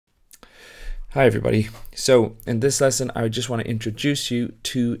Hi everybody. So in this lesson I just want to introduce you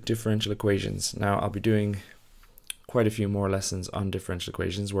to differential equations. Now I'll be doing quite a few more lessons on differential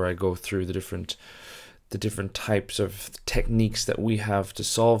equations where I go through the different types of techniques that we have to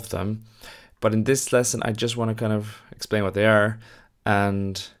solve them. But in this lesson I just want to kind of explain what they are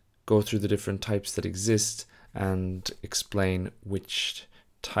and go through the different types that exist and explain which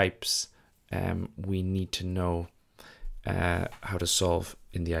types we need to know how to solve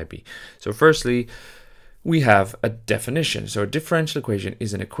in the IB. So firstly, we have a definition. So a differential equation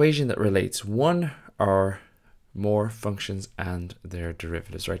is an equation that relates one or more functions and their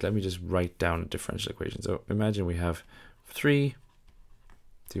derivatives, right? Let me just write down a differential equation. So imagine we have 3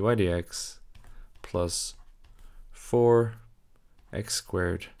 dy dx plus 4 x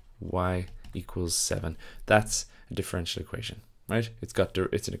squared y equals 7. That's a differential equation. Right? It's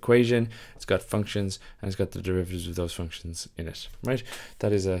an equation, it's got functions, and it's got the derivatives of those functions in it. Right?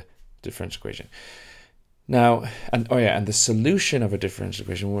 That is a differential equation. Now, and the solution of a differential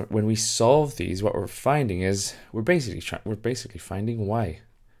equation, when we solve these, what we're finding is we're basically finding y.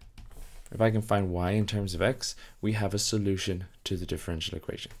 If I can find y in terms of x, we have a solution to the differential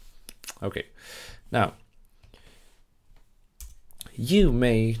equation. Okay. Now, you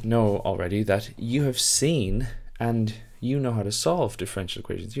may know already that you have seen and you know how to solve differential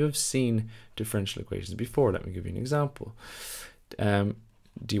equations. You have seen differential equations before. Let me give you an example. Dy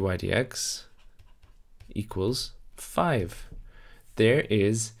dx equals 5. There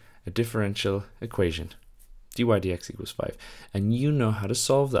is a differential equation. Dy dx equals 5. And you know how to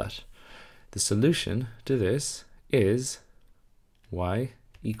solve that. The solution to this is y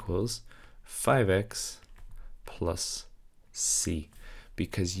equals 5x plus c,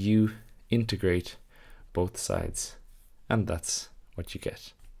 because you integrate both sides. And that's what you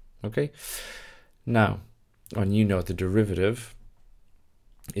get. Okay. Now, and you know the derivative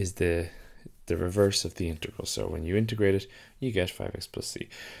is the reverse of the integral. So when you integrate it, you get 5x plus c.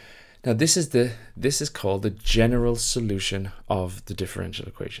 Now this is called the general solution of the differential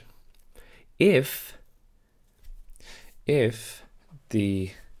equation. If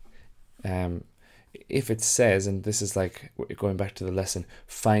it says, and this is like going back to the lesson,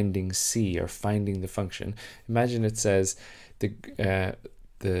 finding c or finding the function. Imagine it says the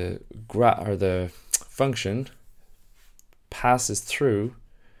function passes through,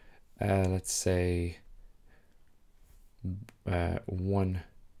 let's say 1,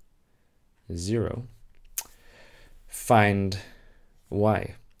 0. Find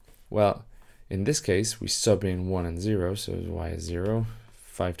y. Well, in this case, we sub in 1 and 0, so y is 0.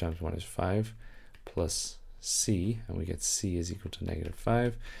 5 times 1 is 5. Plus c, and we get c is equal to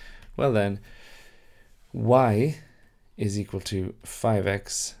 -5. Well then, y is equal to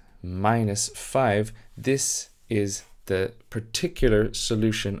 5x minus 5. This is the particular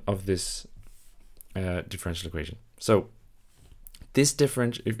solution of this differential equation. So this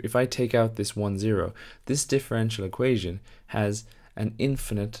if I take out this 1, 0, this differential equation has an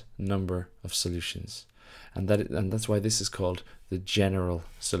infinite number of solutions. And that's why this is called the general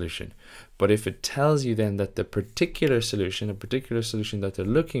solution. But if it tells you then that the particular solution, that they're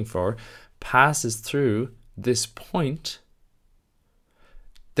looking for, passes through this point,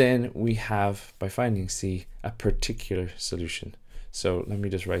 then we have, by finding c, a particular solution. So let me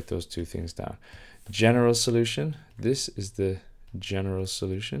just write those two things down. General solution, this is the general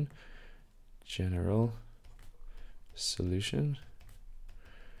solution. General solution.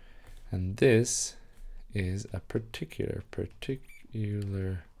 And this is a particular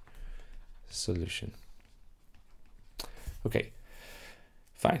solution. Okay,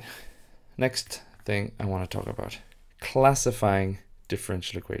 fine. Next thing I want to talk about, classifying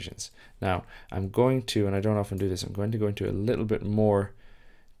differential equations. Now, I'm going to, and I don't often do this, I'm going to go into a little bit more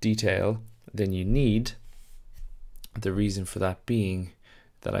detail than you need. The reason for that being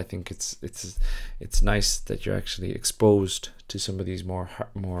that I think it's nice that you're actually exposed to some of these more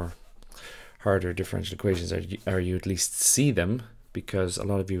harder differential equations, or you at least see them, because a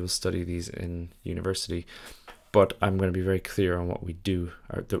lot of you will study these in university. But I'm going to be very clear on what we do,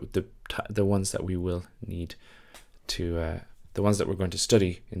 or the ones that we will need to, the ones that we're going to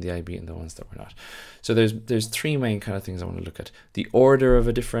study in the IB and the ones that we're not. So there's three main kind of things I want to look at: the order of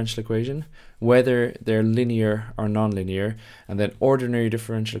a differential equation, whether they're linear or non-linear, and then ordinary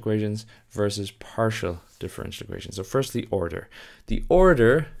differential equations versus partial differential equations. So firstly, order. The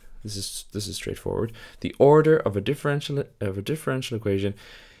order. This is straightforward. The order of a differential equation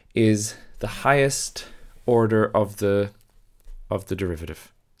is the highest order of the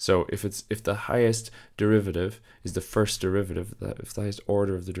derivative. So if the highest derivative is the first derivative, if the highest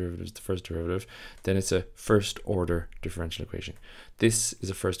order of the derivative is the first derivative, then it's a first order differential equation. This is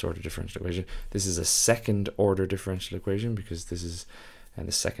a first order differential equation. This is a second order differential equation because this is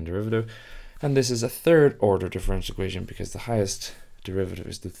the second derivative. And this is a third order differential equation because the highest derivative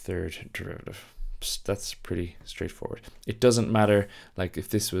is the third derivative. That's pretty straightforward. It doesn't matter like if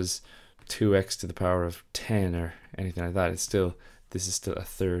this was 2x to the power of 10 or anything like that. This is still a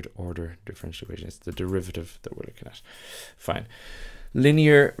third order differential equation. It's the derivative that we're looking at. Fine.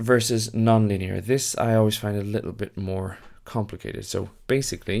 Linear versus non-linear. This I always find a little bit more complicated. So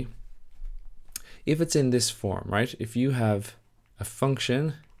basically, if it's in this form, right? If you have a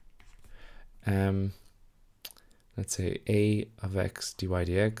function, let's say a of x dy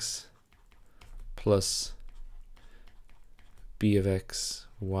dx plus b of x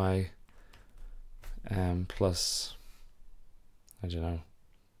y plus, I don't know,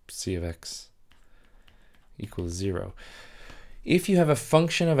 c of x equals 0. If you have a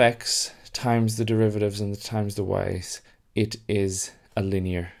function of x times the derivatives and times the y's, it is a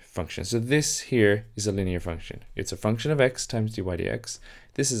linear function. So this here is a linear function. It's a function of x times dy dx.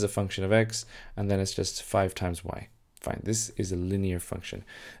 This is a function of x, and then it's just 5 times y. Fine, this is a linear function.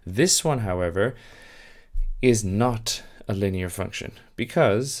 This one, however, is not a linear function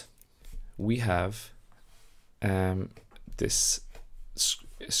because we have this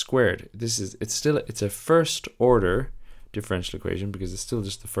squared. It's a first order differential equation because it's still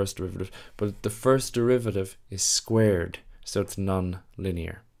just the first derivative, but the first derivative is squared, so it's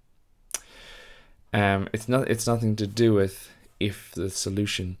non-linear. It's nothing to do with if the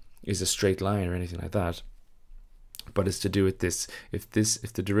solution is a straight line or anything like that, but it's to do with this. If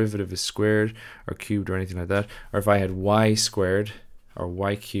the derivative is squared or cubed or anything like that, or if I had y squared or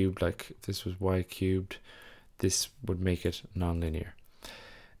y cubed, like if this was y cubed, this would make it non-linear.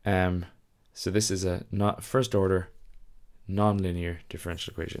 So this is a first order non-linear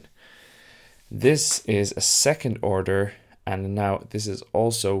differential equation. This is a second order, and now this is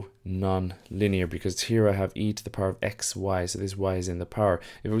also non-linear because here I have e to the power of x, y, so this y is in the power.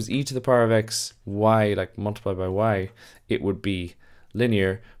 If it was e to the power of x, y, like multiplied by y, it would be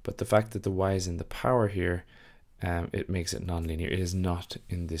linear, but the fact that the y is in the power here, it makes it non-linear. It is not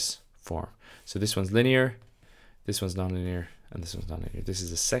in this form. So this one's linear, this one's non-linear, and this one's non-linear. This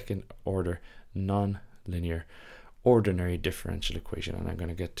is a second order non-linear ordinary differential equation, and I'm going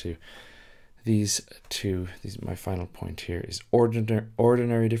to get to these two. My final point here is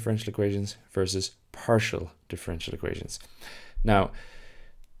ordinary differential equations versus partial differential equations. Now,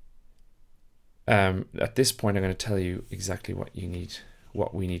 at this point, I'm going to tell you exactly what we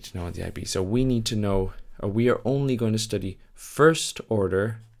need to know in the IB. So we need to know, or we are only going to study first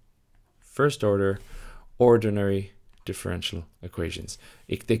order ordinary differential equations.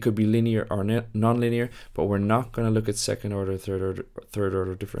 They could be linear or non-linear, but we're not going to look at second order, third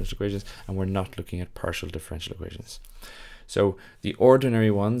order differential equations, and we're not looking at partial differential equations. So the ordinary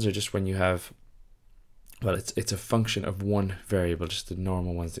ones are just when you have, well, it's a function of one variable, just the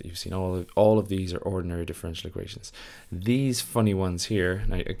normal ones that you've seen. All of these are ordinary differential equations. These funny ones here,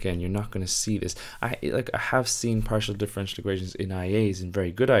 now again, you're not going to see this. I have seen partial differential equations in IAs, in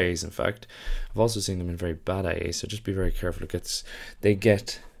very good IAs, in fact. I've also seen them in very bad IAs, so just be very careful. They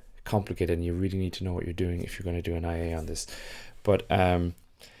get complicated, and you really need to know what you're doing if you're going to do an IA on this. But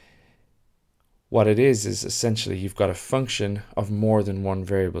what it is essentially you've got a function of more than one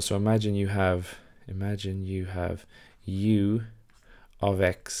variable. So imagine you have u of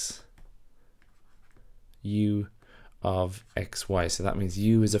x, u of xy. So that means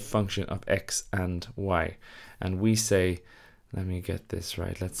u is a function of x and y. And we say, let me get this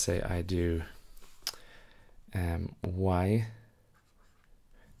right. Let's say I do y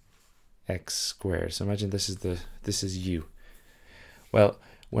x squared. So imagine this is u. Well,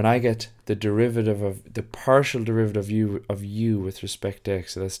 when I get the derivative of the partial derivative of u with respect to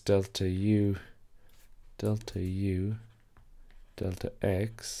x, so that's delta u delta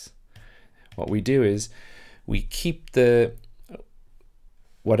x, what we do is we keep the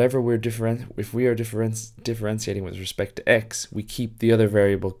whatever if we are differentiating with respect to x, we keep the other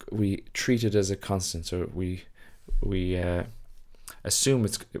variable, we treat it as a constant. So we assume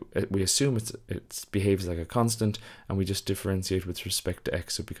it behaves like a constant, and we just differentiate with respect to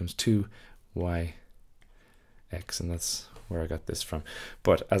x, so it becomes 2y x, and that's where I got this from.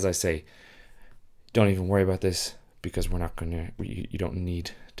 But as I say, don't even worry about this because we're not going to, you don't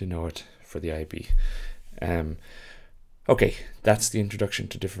need to know it for the IB. Okay, that's the introduction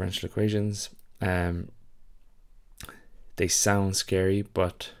to differential equations. They sound scary,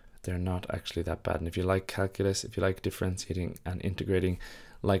 but they're not actually that bad. And if you like calculus, if you like differentiating and integrating,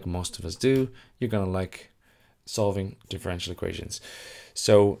 like most of us do, you're going to like solving differential equations.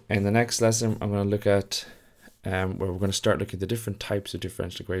 So in the next lesson, I'm going to look at where we're going to start looking at the different types of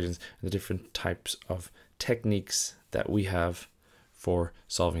differential equations and the different types of techniques that we have for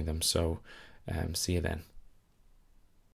solving them. So see you then.